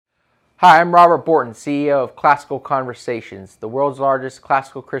Hi, I'm Robert Borton, CEO of Classical Conversations, the world's largest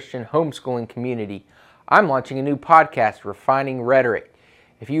classical Christian homeschooling community. I'm launching a new podcast, Refining Rhetoric.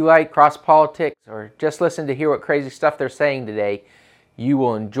 If you like cross politics or just listen to hear what crazy stuff they're saying today, you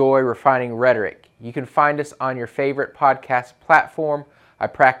will enjoy Refining Rhetoric. You can find us on your favorite podcast platform. I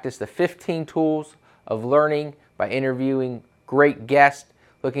practice the 15 tools of learning by interviewing great guests,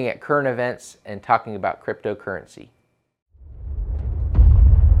 looking at current events, and talking about cryptocurrency.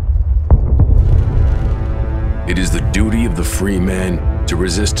 It is the duty of the free man to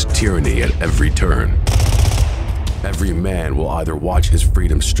resist tyranny at every turn. Every man will either watch his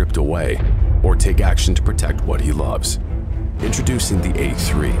freedom stripped away or take action to protect what he loves. Introducing the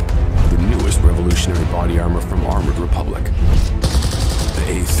A3, the newest revolutionary body armor from Armored Republic. The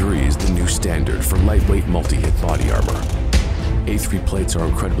A3 is the new standard for lightweight multi-hit body armor. A3 plates are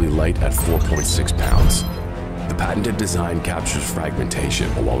incredibly light at 4.6 pounds. The patented design captures fragmentation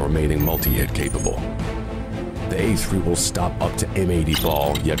while remaining multi-hit capable. The A3 will stop up to M80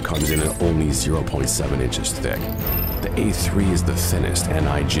 ball, yet comes in at only 0.7 inches thick. The A3 is the thinnest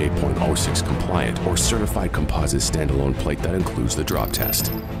NIJ .06 compliant or certified composite standalone plate that includes the drop test.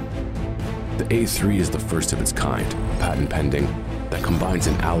 The A3 is the first of its kind, patent pending, that combines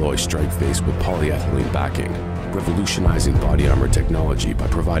an alloy strike face with polyethylene backing, revolutionizing body armor technology by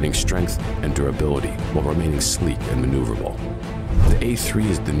providing strength and durability while remaining sleek and maneuverable. The A3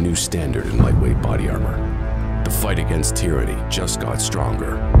 is the new standard in lightweight body armor. The fight against tyranny just got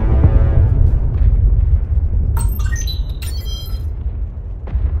stronger.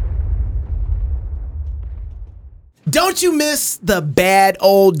 Don't you miss the bad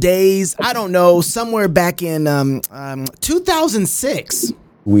old days? I don't know, somewhere back in 2006.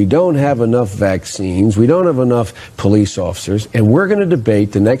 We don't have enough vaccines. We don't have enough police officers. And we're going to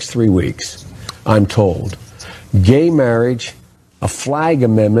debate the next 3 weeks, I'm told, gay marriage, a flag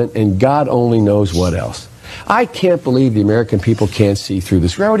amendment, and God only knows what else. I can't believe the American people can't see through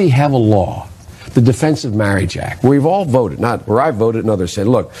this. We already have a law, the Defense of Marriage Act, where we've all voted, not where I voted and others said,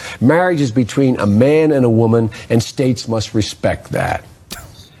 look, marriage is between a man and a woman, and states must respect that.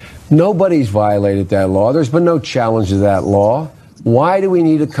 Nobody's violated that law. There's been no challenge to that law. Why do we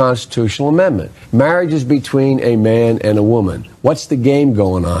need a constitutional amendment? Marriage is between a man and a woman. What's the game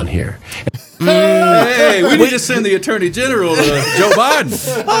going on here? Hey, we need to send the Attorney General to Joe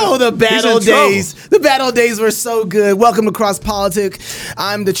Biden. Oh, the bad old days. The bad old days were so good. Welcome to Cross Politic.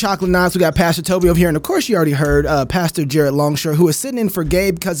 I'm the Chocolate Knots. We got Pastor Toby over here. And of course, you already heard Pastor Jared Longshore, who is sitting in for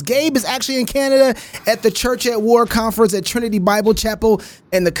Gabe because Gabe is actually in Canada at the Church at War conference at Trinity Bible Chapel.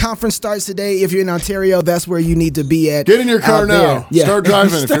 And the conference starts today. If you're in Ontario, that's where you need to be at. Get in your car now. Yeah. Start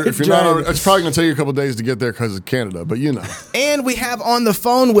driving. If you're driving. not, it's probably going to take you a couple of days to get there because of Canada, but you know. And we have on the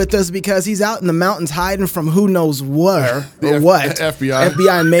phone with us because he's out in the mountains hiding from who knows where or what.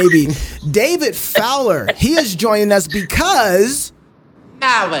 FBI maybe. David Fowler. He is joining us because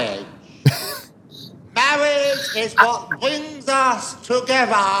marriage. Marriage is what brings us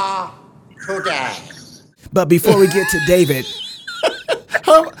together today. But before we get to David,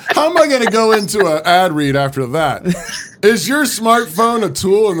 how am I going to go into an ad read after that? Is your smartphone a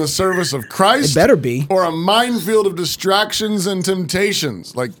tool in the service of Christ? It better be. Or a minefield of distractions and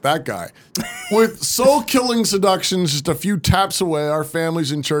temptations, like that guy? With soul-killing seductions just a few taps away, our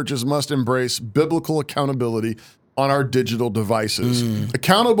families and churches must embrace biblical accountability on our digital devices.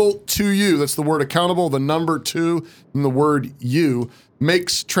 Accountable to you, that's the word accountable, the number 2, and the word you,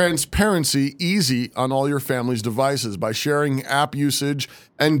 makes transparency easy on all your family's devices by sharing app usage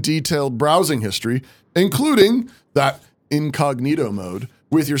and detailed browsing history, including that incognito mode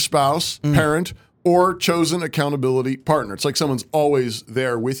with your spouse, parent, or chosen accountability partner. It's like someone's always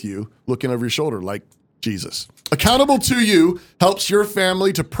there with you, looking over your shoulder like Jesus. Accountable to you helps your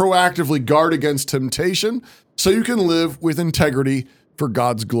family to proactively guard against temptation so you can live with integrity for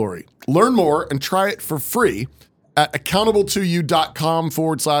God's glory. Learn more and try it for free at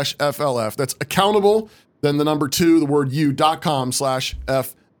accountable2you.com/FLF. That's accountable, then the number 2, the word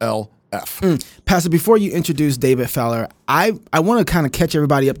you.com/FLF. Pastor, before you introduce David Fowler, I want to kind of catch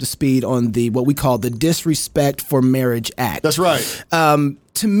everybody up to speed on what we call the Disrespect for Marriage Act. That's right.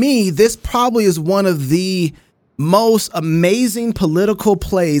 To me, this probably is one of the most amazing political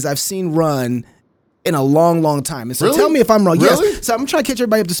plays I've seen run in a long, long time. And so Really? tell me if I'm wrong. Really? Yes. So I'm trying to catch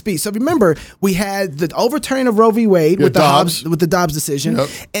everybody up to speed. So remember, we had the overturning of Roe v. Wade Yeah, with Dobbs. the Dobbs decision. Yep.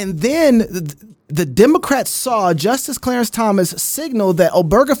 And then the Democrats saw Justice Clarence Thomas signal that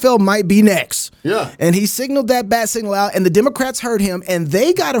Obergefell might be next. Yeah. And he signaled that bat signal out, and the Democrats heard him, and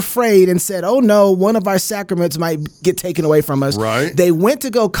they got afraid and said, oh no, one of our sacraments might get taken away from us. Right. They went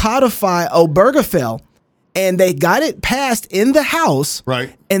to go codify Obergefell. and they got it passed in the House,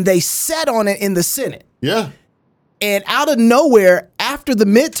 Right. and they sat on it in the Senate. Yeah. And out of nowhere, after the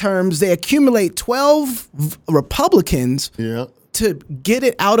midterms, they accumulate 12 Republicans Yeah. to get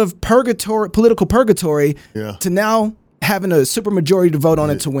it out of political purgatory, Yeah. to now having a supermajority to vote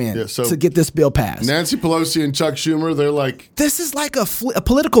on it to win, Yeah, so to get this bill passed. Nancy Pelosi and Chuck Schumer, they're like, This is like a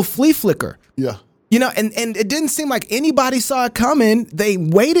political flea flicker. yeah. You know, and it didn't seem like anybody saw it coming. They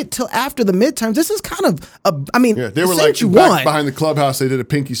waited till after the midterms. This is kind of Yeah, they were say like what you back want. behind the clubhouse. They did a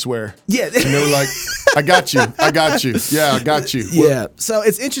pinky swear. Yeah. And they were like, I got you. I got you. Yeah, I got you. Yeah. So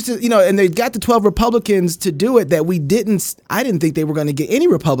it's interesting, you know, and they got the 12 Republicans to do it that I didn't think they were going to get any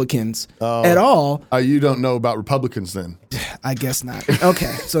Republicans at all. You don't know about Republicans then. I guess not.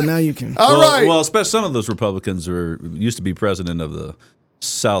 Okay. So now you can. All right. Well, especially some of those Republicans used to be president of the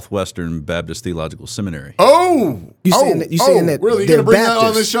Southwestern Baptist Theological Seminary. You saying that really? they're You're gonna bring that on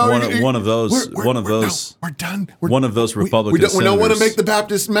the Baptist? show? One of those. We're done. One of those Republican We don't want to senators. make the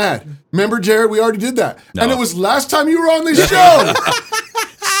Baptists mad. Remember, Jared? We already did that, No. and it was last time you were on this show.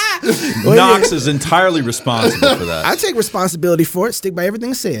 Knox is entirely responsible for that. I take responsibility for it. Stick by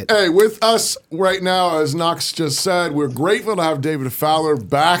everything said. Hey, with us right now, as Knox just said, we're grateful to have David Fowler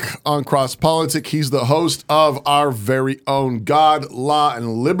back on Cross Politic. He's the host of our very own God, Law,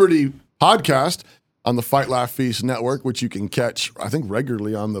 and Liberty podcast on the Fight Laugh Feast network, which you can catch, I think,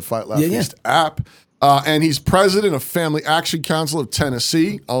 regularly on the Fight Laugh Feast app. And he's president of Family Action Council of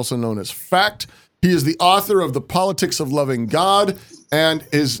Tennessee, also known as FACT. He is the author of The Politics of Loving God, and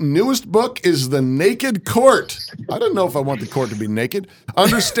his newest book is The Naked Court. I don't know if I want the court to be naked.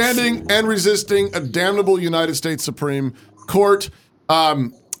 Understanding and Resisting a Damnable United States Supreme Court.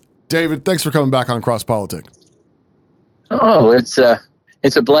 David, thanks for coming back on Cross Politic. Oh, it's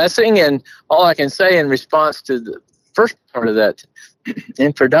a blessing, and all I can say in response to the first part of that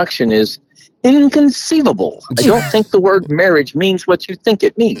introduction is inconceivable. I don't think the word marriage means what you think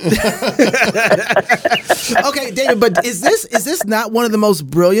it means. Okay, David, but is this not one of the most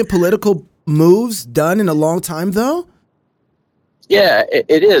brilliant political moves done in a long time, though? Yeah,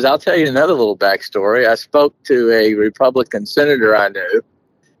 it is. I'll tell you another little backstory. I spoke to a Republican senator I knew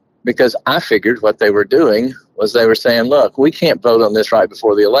because I figured what they were doing was they were saying, look, we can't vote on this right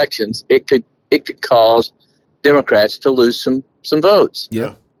before the elections. It could cause Democrats to lose some votes.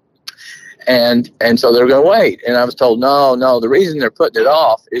 Yeah. And so they're going to wait. And I was told, no, the reason they're putting it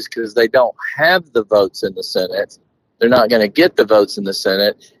off is because they don't have the votes in the Senate. They're not going to get the votes in the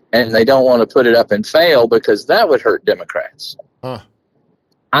Senate, and they don't want to put it up and fail because that would hurt Democrats. Huh.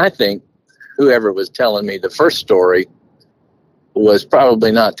 I think whoever was telling me the first story was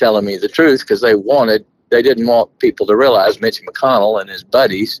probably not telling me the truth because they didn't want people to realize Mitch McConnell and his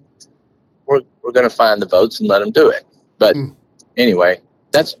buddies were going to find the votes and let them do it. But anyway,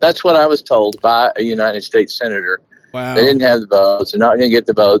 that's what I was told by a United States senator. Wow. They didn't have the votes. They're not going to get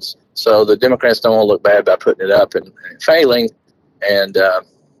the votes. So the Democrats don't want to look bad by putting it up and failing. And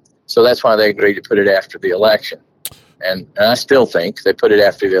so that's why they agreed to put it after the election. And I still think they put it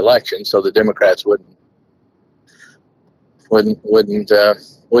after the election so the Democrats wouldn't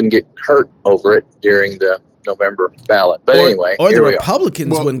get hurt over it during the November ballot. But anyway, or the here we are.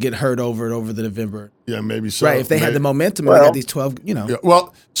 Republicans wouldn't get hurt over it over the November. Yeah, maybe so. Right, if they had the momentum and Well- they got these 12, you know. Yeah,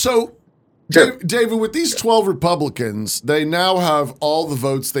 well, so Sure. David, with these 12 Republicans, they now have all the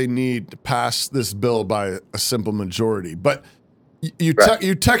votes they need to pass this bill by a simple majority. But you Right.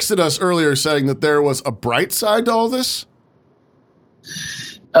 you texted us earlier saying that there was a bright side to all this.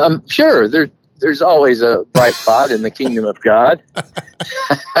 Sure, there's always a bright spot in the kingdom of God.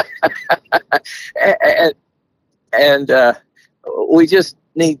 and we just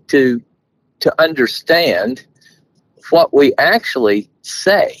need to understand what we actually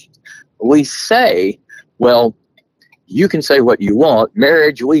say. We say, well, you can say what you want.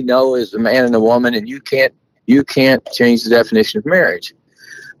 Marriage, we know, is a man and a woman, and you can't change the definition of marriage.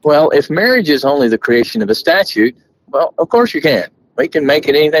 Well, if marriage is only the creation of a statute, well, of course you can. We can make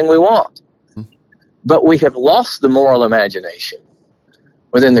it anything we want. But we have lost the moral imagination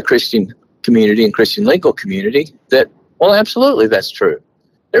within the Christian community and Christian legal community that, well, absolutely, that's true.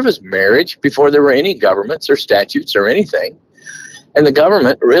 There was marriage before there were any governments or statutes or anything. And the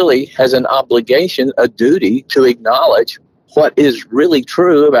government really has an obligation, a duty to acknowledge what is really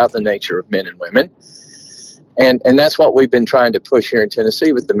true about the nature of men and women. And that's what we've been trying to push here in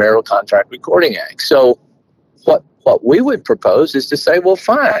Tennessee with the Marital Contract Recording Act. So what we would propose is to say, well,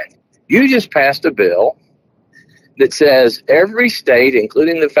 fine. You just passed a bill that says every state,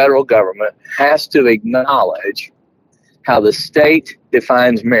 including the federal government, has to acknowledge how the state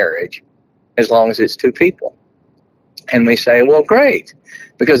defines marriage as long as it's two people. And we say, well, great,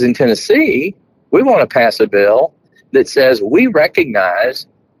 because in Tennessee, We want to pass a bill that says we recognize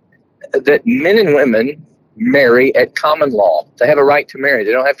that men and women marry at common law. They have a right to marry.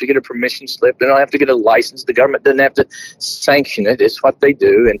 They don't have to get a permission slip. They don't have to get a license. The government doesn't have to sanction it. It's what they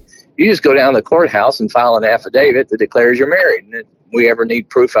do. And you just go down to the courthouse and file an affidavit that declares you're married. And if we ever need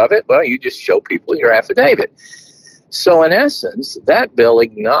proof of it, well, you just show people your affidavit. So in essence, that bill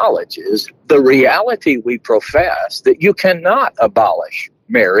acknowledges the reality we profess that you cannot abolish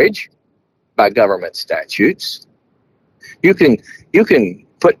marriage by government statutes. You can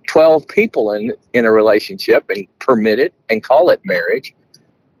put 12 people in a relationship and permit it and call it marriage.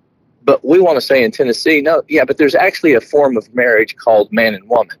 But we want to say in Tennessee, no, yeah, but there's actually a form of marriage called man and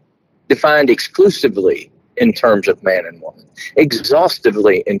woman, defined exclusively in terms of man and woman,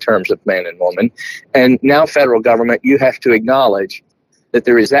 exhaustively in terms of man and woman. And now, federal government, you have to acknowledge that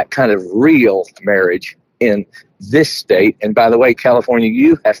there is that kind of real marriage in this state. And by the way, California,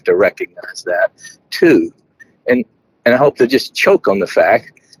 you have to recognize that too. And I hope to just choke on the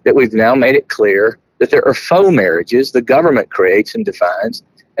fact that we've now made it clear that there are faux marriages the government creates and defines,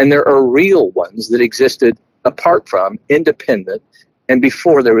 and there are real ones that existed apart from, independent, and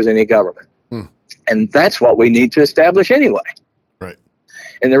before there was any government. And that's what we need to establish anyway. Right.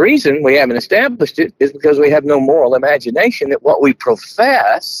 And the reason we haven't established it is because we have no moral imagination that what we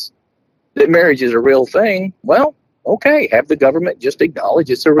profess, that marriage is a real thing, well, okay, have the government just acknowledge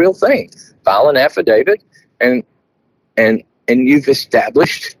it's a real thing. File an affidavit, and you've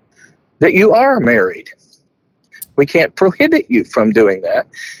established that you are married. We can't prohibit you from doing that.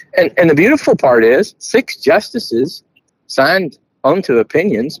 And the beautiful part is 6 justices signed onto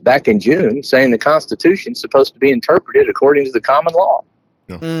opinions back in June saying the Constitution is supposed to be interpreted according to the common law.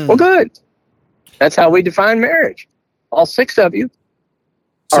 Yeah. Well, good. That's how we define marriage. All 6 of you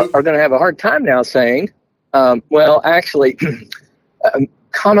are going to have a hard time now saying, well, actually,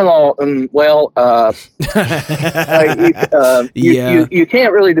 common law, you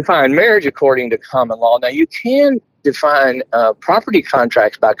can't really define marriage according to common law. Now, you can define property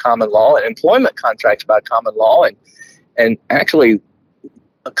contracts by common law and employment contracts by common law, and actually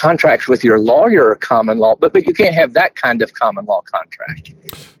contracts with your lawyer are common law, but you can't have that kind of common law contract.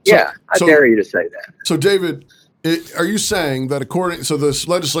 I dare you to say that. So, David, are you saying that this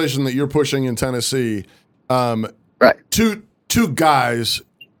legislation that you're pushing in Tennessee, right? Two guys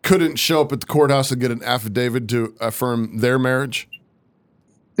couldn't show up at the courthouse and get an affidavit to affirm their marriage?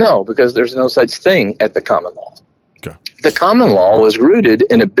 No, because there's no such thing at the common law. Okay. The common law was rooted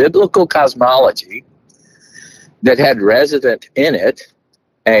in a biblical cosmology that had resident in it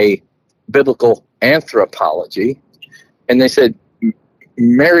a biblical anthropology. And they said,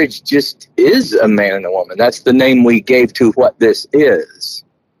 marriage just is a man and a woman. That's the name we gave to what this is.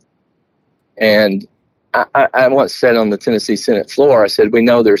 And I once said on the Tennessee Senate floor, I said, we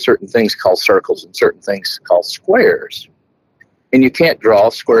know there are certain things called circles and certain things called squares. And you can't draw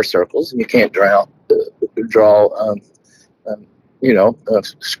square circles, and you can't draw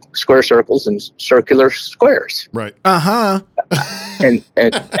square circles and circular squares. Right. And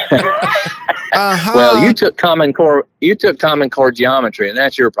well, you took common core geometry, and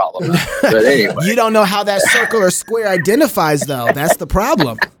that's your problem. But anyway, you don't know how that circle or square identifies, though. That's the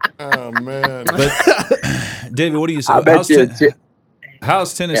problem. Oh man. But David, what do you say?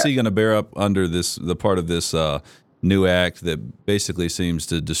 How's Tennessee going to bear up under the part of this new act that basically seems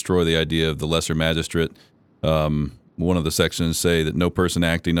to destroy the idea of the lesser magistrate? One of the sections say that no person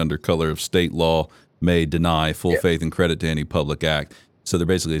acting under color of state law may deny full faith and credit to any public act. So they're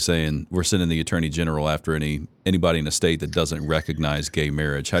basically saying we're sending the attorney general after anybody in a state that doesn't recognize gay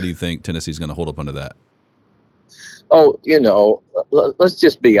marriage. How do you think Tennessee's going to hold up under that? Oh, let's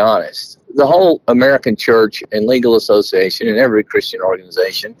just be honest. The whole American church and legal association and every Christian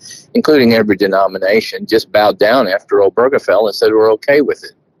organization, including every denomination, just bowed down after Obergefell and said we're okay with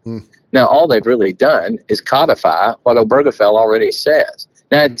it. Now, all they've really done is codify what Obergefell already says.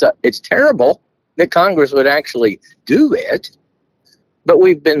 Now, it's terrible that Congress would actually do it, but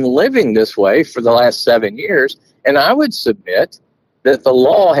we've been living this way for the last 7 years, and I would submit that the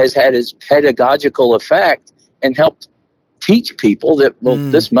law has had its pedagogical effect and helped teach people that, well,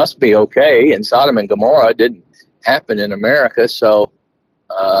 this must be okay, and Sodom and Gomorrah didn't happen in America, so,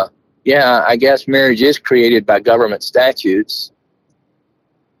 I guess marriage is created by government statutes.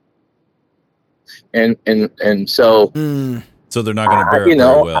 And so... So they're not going to bear it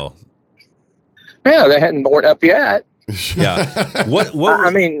very well. Yeah, they hadn't borne up yet. Yeah. What I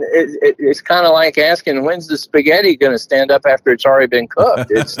mean, it's kind of like asking, when's the spaghetti going to stand up after it's already been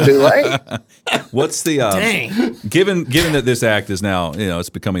cooked? It's too late. What's the given that this act is now, it's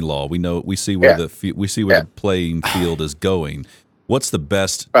becoming law. We see where the playing field is going. What's the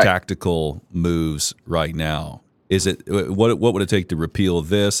best tactical moves right now? Is it what would it take to repeal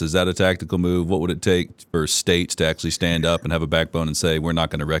this? Is that a tactical move? What would it take for states to actually stand up and have a backbone and say we're not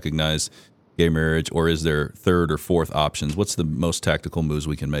going to recognize gay marriage? Or is there third or fourth options? What's the most tactical moves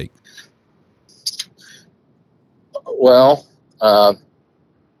we can make? Well, I'll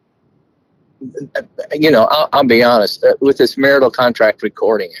be honest. With this Marital Contract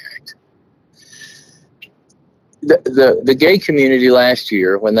Recording Act, the gay community last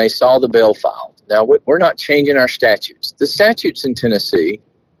year, when they saw the bill filed, now we're not changing our statutes. The statutes in Tennessee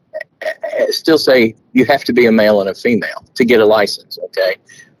still say you have to be a male and a female to get a license, okay?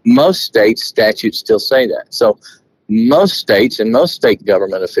 Most states' statutes still say that. So most states and most state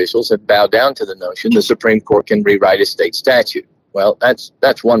government officials have bowed down to the notion the Supreme Court can rewrite a state statute. Well, that's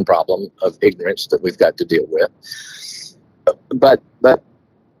one problem of ignorance that we've got to deal with. But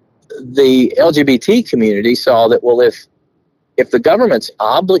the LGBT community saw that, well, if the government's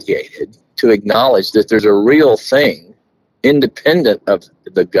obligated to acknowledge that there's a real thing independent of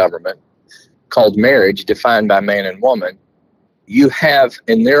the government called marriage defined by man and woman, you have,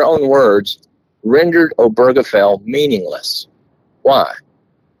 in their own words, rendered Obergefell meaningless. Why?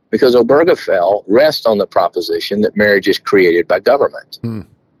 Because Obergefell rests on the proposition that marriage is created by government.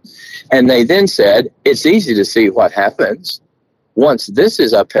 And they then said, it's easy to see what happens. Once this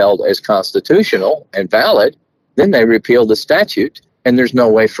is upheld as constitutional and valid, then they repeal the statute, and there's no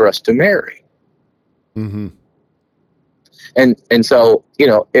way for us to marry. Mm-hmm. And so,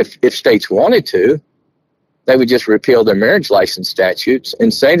 if states wanted to, they would just repeal their marriage license statutes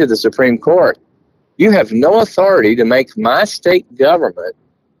and say to the Supreme Court, you have no authority to make my state government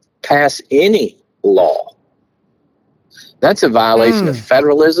pass any law. That's a violation of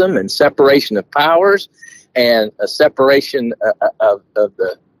federalism and separation of powers and a separation of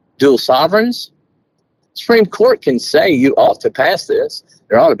the dual sovereigns. Supreme Court can say you ought to pass this.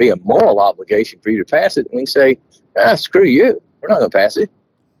 There ought to be a moral obligation for you to pass it. And we can say, screw you. We're not going to pass it.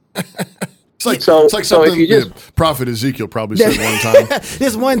 It's like something the prophet Ezekiel probably said one time.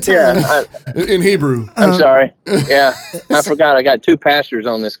 This one time. In Hebrew. I'm sorry. Yeah, I forgot. I got two pastors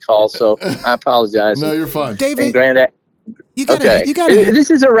on this call, so I apologize. No, you're fine. David, you got This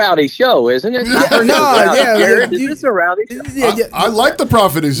is a rowdy show, isn't it? Is this a rowdy show? I like the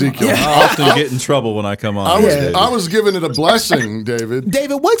prophet Ezekiel. I often get in trouble when I come on. I was giving it a blessing, David.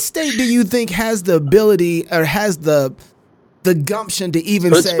 David, what state do you think has the ability or has the gumption to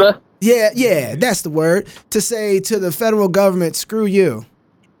even say... Yeah, that's the word. To say to the federal government, screw you.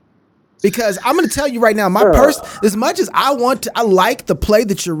 Because I'm going to tell you right now, as much as I like the play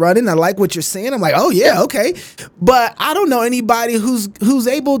that you're running, I like what you're saying. I'm like, oh yeah, okay. But I don't know anybody who's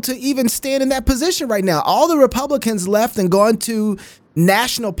able to even stand in that position right now. All the Republicans left and gone to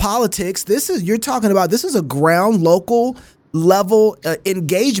national politics. You're talking about, this is a ground, local level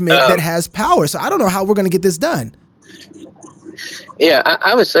engagement that has power. So I don't know how we're going to get this done. Yeah,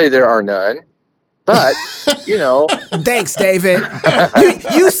 I would say there are none. But, Thanks, David.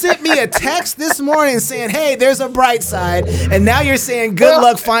 You sent me a text this morning saying, hey, there's a bright side. And now you're saying good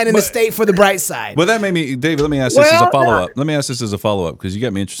luck finding a state for the bright side. Well, that made me, David, let me ask this as a follow-up. Let me ask this as a follow-up because you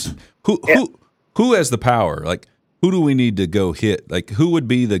got me interested. Who has the power? Like, who do we need to go hit? Like, who would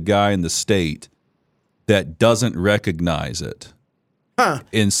be the guy in the state that doesn't recognize it?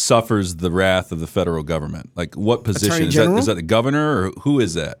 And suffers the wrath of the federal government? Like, what position is that? Is that the governor, or who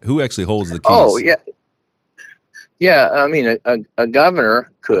is that? Who actually holds the keys? Oh, yeah. I mean, a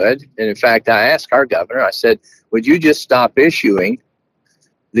governor could, and in fact, I asked our governor. I said, "Would you just stop issuing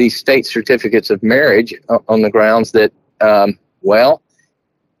these state certificates of marriage on the grounds that,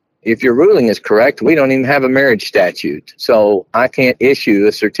 if your ruling is correct, we don't even have a marriage statute, so I can't issue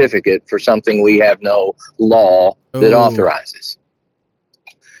a certificate for something we have no law that authorizes."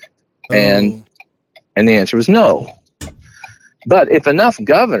 And the answer was no. But if enough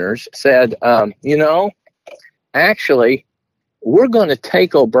governors said, actually, we're going to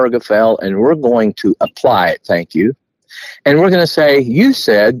take Obergefell and we're going to apply it, thank you. And we're going to say, you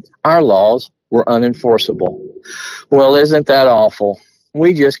said our laws were unenforceable. Well, isn't that awful?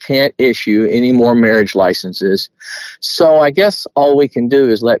 We just can't issue any more marriage licenses. So I guess all we can do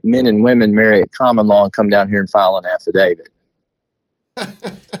is let men and women marry at common law and come down here and file an affidavit.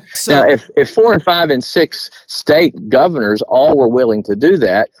 Now, if 4 and 5 and 6 state governors all were willing to do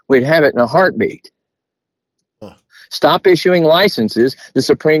that, we'd have it in a heartbeat. Stop issuing licenses. The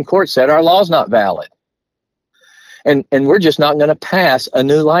Supreme Court said our law's not valid. And we're just not going to pass a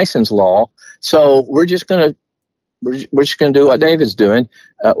new license law. So we're just going to do what David's doing.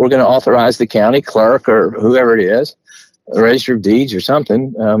 We're going to authorize the county clerk or whoever it is Register of Deeds or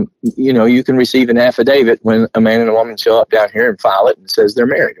something, you can receive an affidavit when a man and a woman show up down here and file it and says they're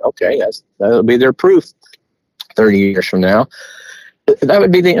married. Okay, that'll be their proof 30 years from now. That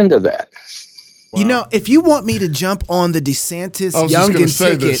would be the end of that. Wow. If you want me to jump on the DeSantis Youngkin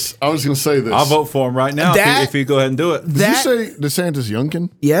ticket, I was going to say this. I'll vote for him right now if you go ahead and do it. Did you say DeSantis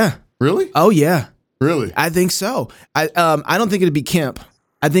Youngkin? Yeah. Really? Oh yeah. Really? I think so. I don't think it'd be Kemp.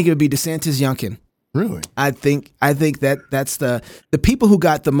 I think it would be DeSantis Youngkin. Really? I think that's the people who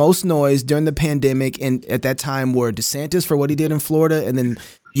got the most noise during the pandemic and at that time were DeSantis for what he did in Florida, and then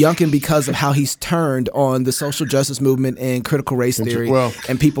Youngkin because of how he's turned on the social justice movement and critical race theory. Well,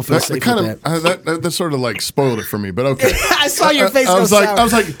 and people feel safe with that. That sort of like spoiled it for me, but okay. I saw your face. I was like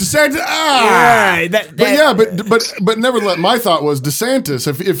DeSantis. Yeah, but nevertheless, my thought was DeSantis.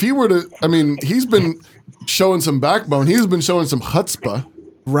 If he were to, I mean, he's been showing some backbone. He's been showing some chutzpah.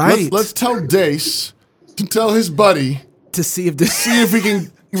 Right. Let's tell Dace to tell his buddy to see if we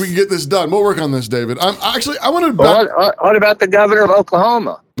can get this done. We'll work on this, David. I wanted. What about the governor of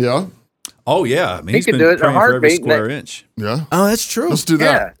Oklahoma? Yeah. Oh yeah. I mean, he can do it in a heartbeat. Square inch. Yeah. Oh, that's true. Let's do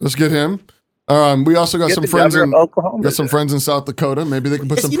that. Yeah. Let's get him. We also got some friends in Oklahoma. Got some friends in South Dakota. Maybe they can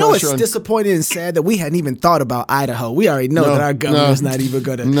put some pressure on. It's disappointing and sad that we hadn't even thought about Idaho. We already know that our governor's not even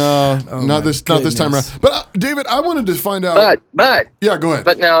going to. Not this time around. But David, I wanted to find out. But yeah, go ahead.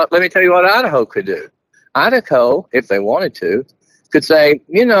 But now let me tell you what Idaho could do. Idaho, if they wanted to, could say,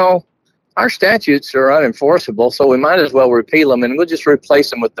 our statutes are unenforceable, so we might as well repeal them, and we'll just replace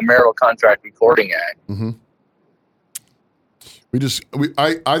them with the Marital Contract Recording Act. Mm-hmm.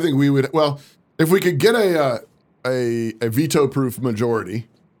 I think we would. Well, if we could get a veto-proof majority,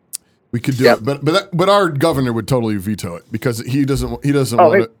 we could do it. But our governor would totally veto it because he doesn't want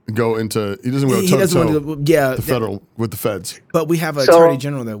to go into. He doesn't want to toe-to-toe the federal with the feds. But we have an attorney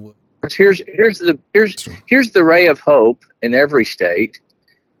general that would. Here's the ray of hope in every state.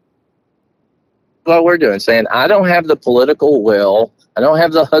 What we're doing, saying I don't have the political will, I don't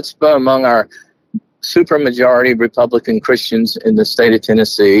have the chutzpah among our supermajority Republican Christians in the state of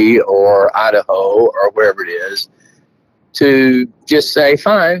Tennessee or Idaho or wherever it is, to just say,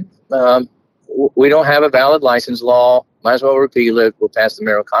 fine, we don't have a valid license law, might as well repeal it, we'll pass the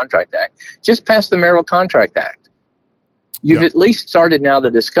Marital Contract Act. Just pass the Marital Contract Act. You've at least started now the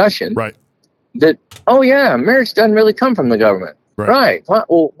discussion that, marriage doesn't really come from the government. Right. Why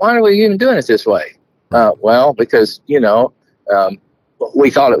are we even doing it this way? Well, because,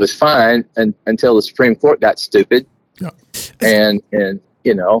 we thought it was fine until the Supreme Court got stupid. Yeah. And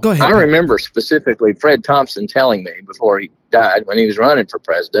Go ahead, I remember specifically Fred Thompson telling me before he died when he was running for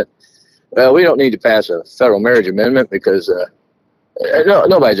president, well, we don't need to pass a federal marriage amendment because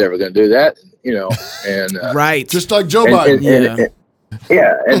nobody's ever going to do that, and right. Just like Joe Biden.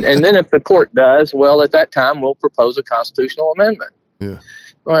 And then if the court does, well, at that time, we'll propose a constitutional amendment. Yeah.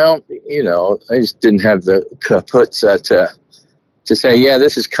 Well, I just didn't have the kaputs to say, yeah,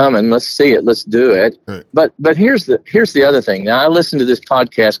 this is coming. Let's see it. Let's do it. Right. But here's the other thing. Now, I listened to this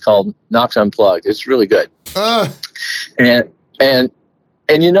podcast called Knox Unplugged. It's really good. And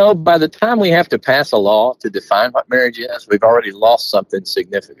by the time we have to pass a law to define what marriage is, we've already lost something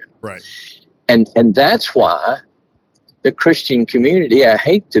significant. Right. And that's why the Christian community, I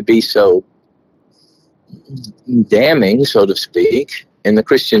hate to be so damning, so to speak, in the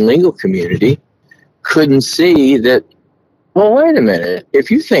Christian legal community, couldn't see that, well, wait a minute.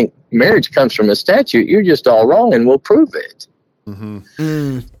 If you think marriage comes from a statute, you're just all wrong, and we'll prove it.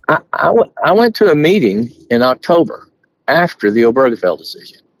 Mm-hmm. I went to a meeting in October after the Obergefell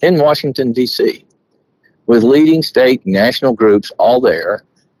decision in Washington, D.C., with leading state national groups all there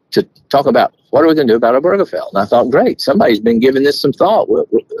to talk about what are we going to do about Obergefell. And I thought, great, somebody's been giving this some thought.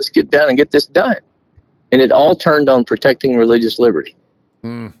 Let's get down and get this done. And it all turned on protecting religious liberty.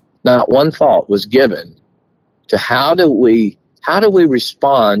 Not one thought was given to how do we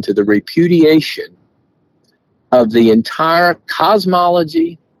respond to the repudiation of the entire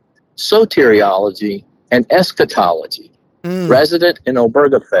cosmology, soteriology, and eschatology resident in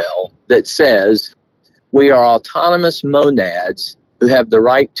Obergefell that says we are autonomous monads who have the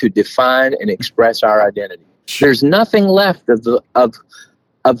right to define and express our identity. There's nothing left of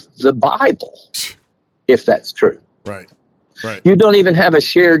the Bible, if that's true. Right. You don't even have a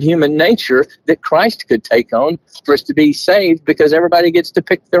shared human nature that Christ could take on for us to be saved because everybody gets to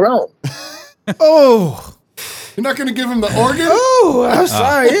pick their own. Oh. You're not going to give him the organ? Oh, I'm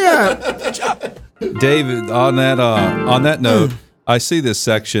sorry. Yeah. David, on that note, I see this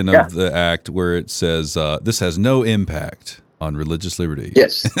section of the act where it says this has no impact on religious liberty.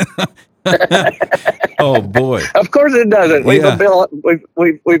 Yes. Oh boy! Of course it doesn't. Yeah.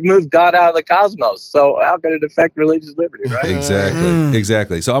 We've moved God out of the cosmos. So how can it affect religious liberty, right?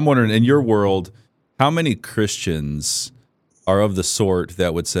 Exactly. So I'm wondering, in your world, how many Christians are of the sort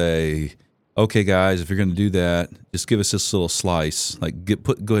that would say, "Okay, guys, if you're going to do that, just give us this little slice. Like, go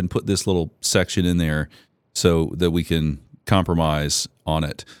ahead and put this little section in there, so that we can compromise on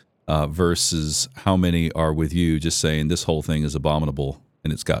it." Versus how many are with you, just saying this whole thing is abominable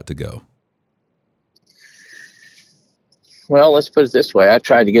and it's got to go? Well, let's put it this way. I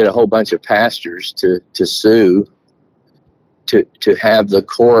tried to get a whole bunch of pastors to sue, to have the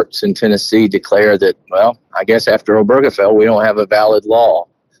courts in Tennessee declare that, well, I guess after Obergefell, we don't have a valid law.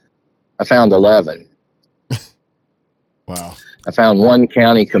 I found 11. Wow. I found one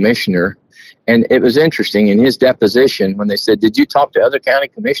county commissioner, and it was interesting in his deposition when they said, did you talk to other county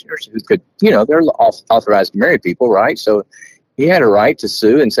commissioners who could, they're authorized to marry people, right? So he had a right to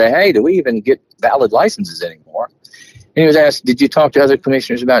sue and say, hey, do we even get valid licenses anymore? And he was asked, did you talk to other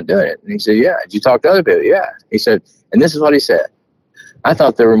commissioners about doing it? And he said, yeah. Did you talk to other people? Yeah. He said, and this is what he said. I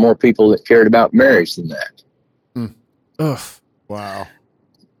thought there were more people that cared about marriage than that. Ugh. Wow.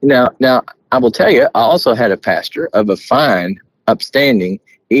 Now, I will tell you, I also had a pastor of a fine, upstanding,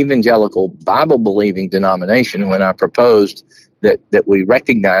 evangelical, Bible-believing denomination when I proposed that we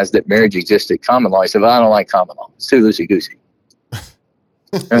recognize that marriage existed common law. He said, well, I don't like common law. It's too loosey-goosey.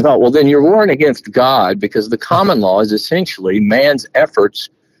 And I thought, well, then you're warring against God, because the common law is essentially man's efforts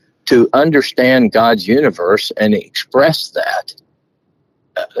to understand God's universe and express that.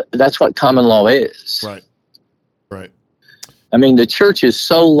 That's what common law is. Right. I mean, the church is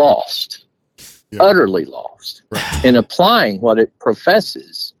so lost, utterly lost, in applying what it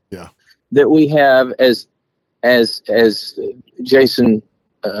professes, that we have, as Jason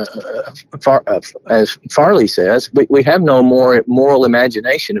as Farley says, we have no more moral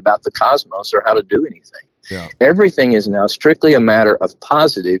imagination about the cosmos or how to do anything. Yeah. Everything is now strictly a matter of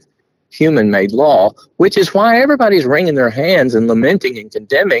positive human-made law, which is why everybody's wringing their hands and lamenting and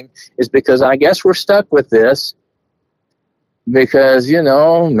condemning, is because I guess we're stuck with this because,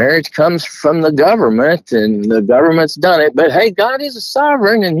 marriage comes from the government and the government's done it. But hey, God is a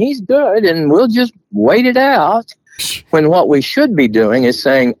sovereign and he's good and we'll just wait it out. When what we should be doing is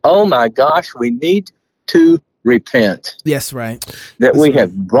saying, oh my gosh, we need to repent. Yes, right. That we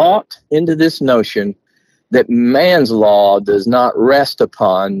have brought into this notion that man's law does not rest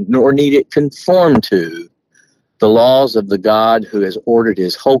upon, nor need it conform to, the laws of the God who has ordered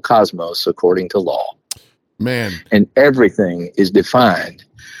his whole cosmos according to law. Man. And everything is defined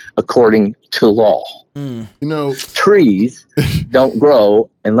according to law. Trees don't grow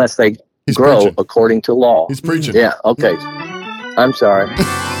unless they grow preaching according to law. He's preaching. Yeah, okay. I'm sorry.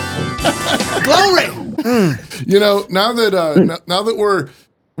 Glory! Now that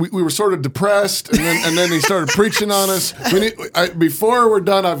we were sort of depressed, and then he started preaching on us. Before we're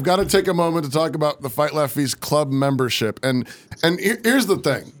done, I've got to take a moment to talk about the Fight Laugh Feast Club membership. And here's the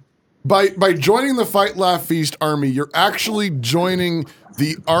thing: by joining the Fight Laugh Feast army, you're actually joining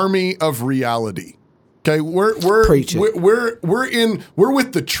the army of reality. Okay, we're with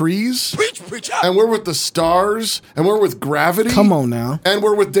the trees, preach and we're with the stars, and we're with gravity. Come on now, and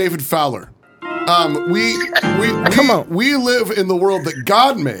we're with David Fowler. We live in the world that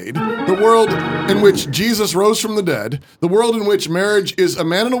God made, the world in which Jesus rose from the dead, the world in which marriage is a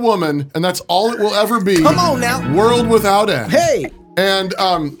man and a woman, and that's all it will ever be. Come on now, world without end. Hey. And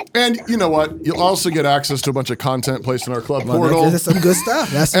you know what? You'll also get access to a bunch of content placed in our club portal. That's some good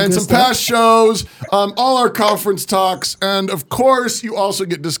stuff. And some past shows, all our conference talks, and of course, you also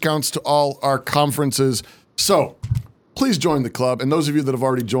get discounts to all our conferences. So please join the club. And those of you that have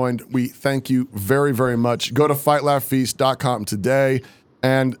already joined, we thank you very, very much. Go to fightlaughfeast.com today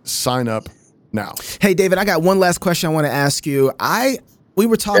and sign up now. Hey, David, I got one last question I want to ask you. We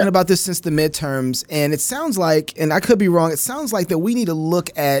were talking about this since the midterms, and it sounds like, and I could be wrong, it sounds like that we need to look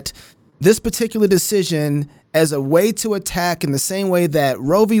at this particular decision as a way to attack, in the same way that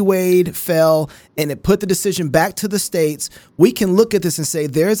Roe v. Wade fell and it put the decision back to the states. We can look at this and say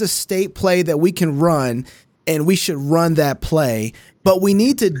there's a state play that we can run, and we should run that play. But we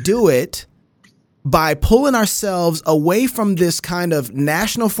need to do it by pulling ourselves away from this kind of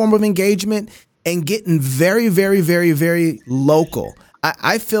national form of engagement and getting very, very, very, very local.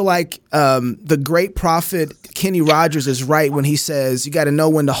 I feel like the great prophet Kenny Rogers is right when he says you got to know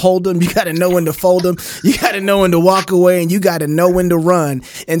when to hold them, you got to know when to fold them, you got to know when to walk away, and you got to know when to run.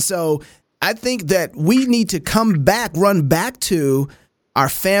 And so I think that we need to run back to our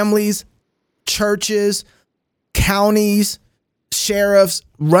families, churches, counties, sheriffs,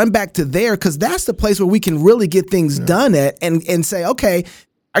 run back to there, because that's the place where we can really get things done at and say, okay,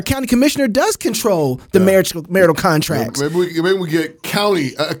 our county commissioner does control the marital contracts. Maybe we get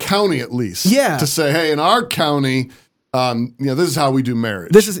a county at least. Yeah. To say, hey, in our county, this is how we do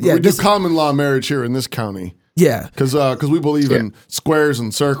marriage. We do common law marriage here in this county. Yeah, because we believe in squares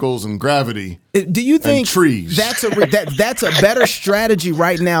and circles and gravity. Do you think trees? That's a better strategy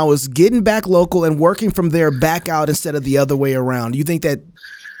right now? Is getting back local and working from there back out instead of the other way around? Do you think that?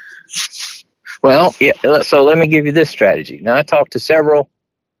 Well, yeah. So let me give you this strategy. Now, I talked to several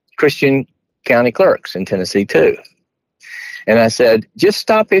Christian county clerks in Tennessee too, and I said, just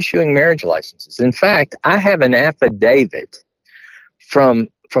stop issuing marriage licenses. In fact, I have an affidavit from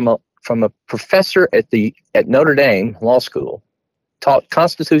a professor at Notre Dame Law School, taught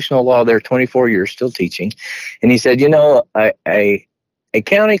constitutional law there 24 years, still teaching. And he said, a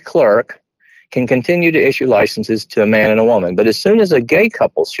county clerk can continue to issue licenses to a man and a woman, but as soon as a gay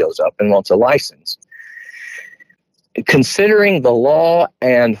couple shows up and wants a license, considering the law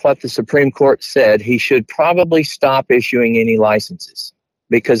and what the Supreme Court said, he should probably stop issuing any licenses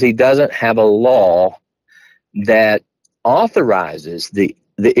because he doesn't have a law that authorizes the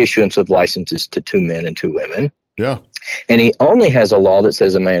issuance of licenses to 2 men and 2 women. Yeah. And he only has a law that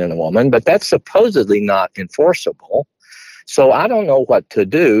says a man and a woman, but that's supposedly not enforceable. So I don't know what to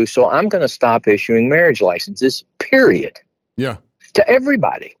do. So I'm going to stop issuing marriage licenses, period. Yeah. To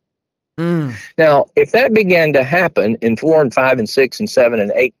everybody. Now, if that began to happen in 4 and 5 and 6 and 7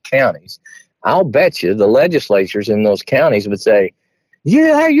 and 8 counties, I'll bet you the legislatures in those counties would say,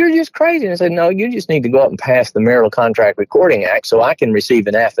 yeah, you're just crazy. And I said, no, you just need to go up and pass the Marital Contract Recording Act so I can receive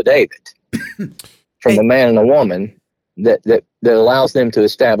an affidavit from a man and a woman that allows them to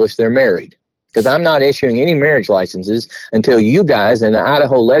establish they're married. Because I'm not issuing any marriage licenses until you guys in the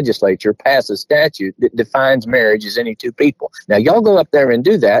Idaho legislature pass a statute that defines marriage as any 2 people. Now, y'all go up there and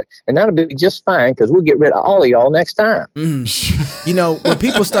do that, and that'll be just fine because we'll get rid of all of y'all next time. When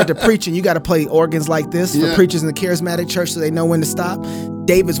people start to preaching, you got to play organs like this for preachers in the charismatic church so they know when to stop.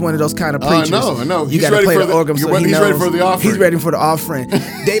 David's one of those kind of preachers. I know. You got to play the organ so he knows. He's ready for the offering. He's ready for the offering.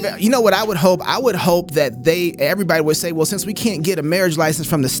 David, you know what I would hope? I would hope that everybody would say, well, since we can't get a marriage license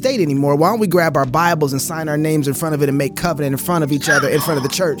from the state anymore, why don't we grab our Bibles and sign our names in front of it and make covenant in front of each other in front of the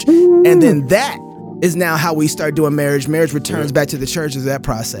church? And then that is now how we start doing marriage. Marriage returns back to the church as that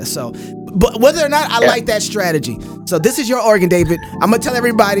process. So, but whether or not I like that strategy. So this is your organ, David. I'm going to tell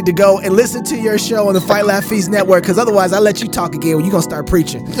everybody to go and listen to your show on the Fight Laugh Feast Network, because otherwise I'll let you talk again when you're going to start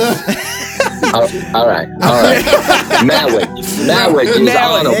preaching. All right. Marriage is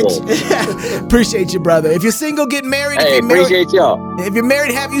honorable. Appreciate you, brother. If you're single, get married. Hey, appreciate y'all. If you're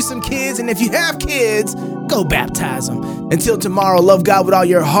married, have you some kids. And if you have kids, go baptize them. Until tomorrow, love God with all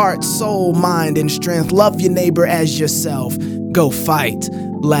your heart, soul, mind, and strength. Love your neighbor as yourself. Go fight,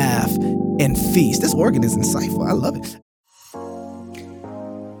 laugh, and feast. This organ is insightful. I love it.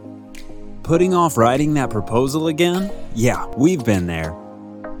 Putting off writing that proposal again? Yeah, we've been there.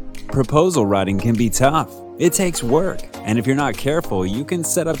 Proposal writing can be tough. It takes work, and if you're not careful, you can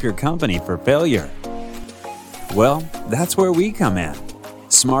set up your company for failure. Well, that's where we come in.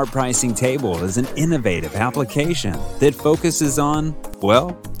 Smart Pricing Table is an innovative application that focuses on,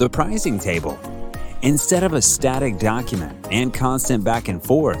 the pricing table. Instead of a static document and constant back and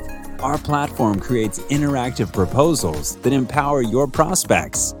forth, our platform creates interactive proposals that empower your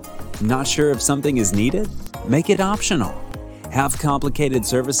prospects. Not sure if something is needed? Make it optional. Have complicated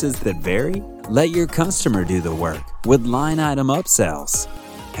services that vary? Let your customer do the work with line item upsells.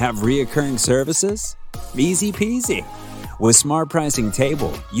 Have reoccurring services? Easy peasy. With Smart Pricing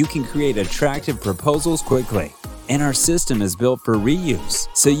Table, you can create attractive proposals quickly. And our system is built for reuse,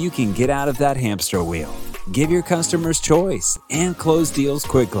 so you can get out of that hamster wheel. Give your customers choice and close deals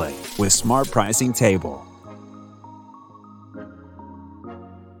quickly with Smart Pricing Table.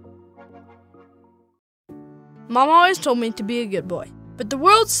 Mom always told me to be a good boy, but the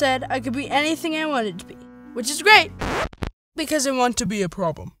world said I could be anything I wanted to be, which is great, because I want to be a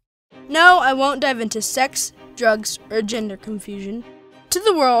problem. No, I won't dive into sex, drugs, or gender confusion. To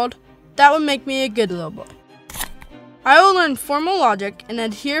the world, that would make me a good little boy. I will learn formal logic and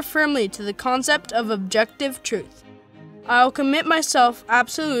adhere firmly to the concept of objective truth. I will commit myself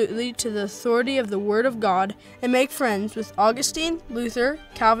absolutely to the authority of the Word of God and make friends with Augustine, Luther,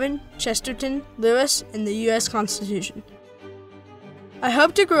 Calvin, Chesterton, Lewis, and the U.S. Constitution. I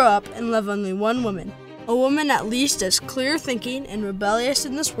hope to grow up and love only one woman, a woman at least as clear-thinking and rebellious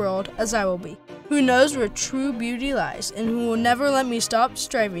in this world as I will be, who knows where true beauty lies and who will never let me stop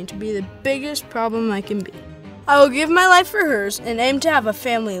striving to be the biggest problem I can be. I will give my life for hers and aim to have a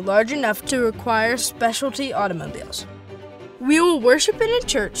family large enough to require specialty automobiles. We will worship in a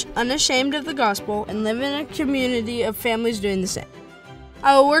church unashamed of the gospel and live in a community of families doing the same.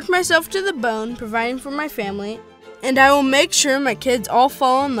 I will work myself to the bone, providing for my family, and I will make sure my kids all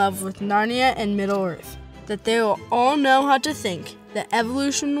fall in love with Narnia and Middle-earth, that they will all know how to think, that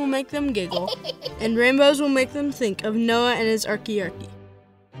evolution will make them giggle, and rainbows will make them think of Noah and his arky-arky.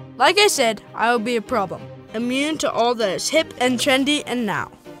 Like I said, I will be a problem, immune to all that is hip and trendy and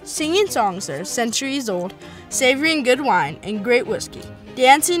now, singing songs that are centuries old, savoring good wine and great whiskey,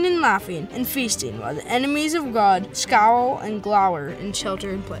 dancing and laughing and feasting while the enemies of God scowl and glower in shelter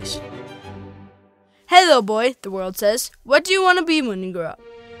in place. Hey little boy, the world says, what do you want to be when you grow up?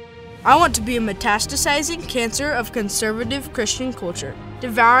 I want to be a metastasizing cancer of conservative Christian culture,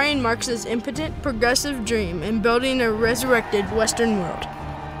 devouring Marx's impotent progressive dream and building a resurrected Western world.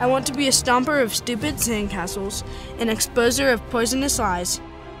 I want to be a stomper of stupid sandcastles, an exposer of poisonous lies.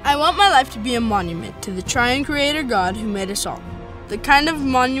 I want my life to be a monument to the triune creator God who made us all. The kind of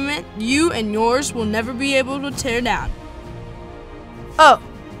monument you and yours will never be able to tear down. Oh,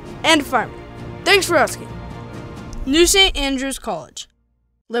 and a fireman. Thanks for asking. New St. Andrews College.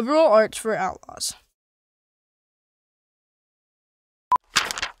 Liberal arts for outlaws.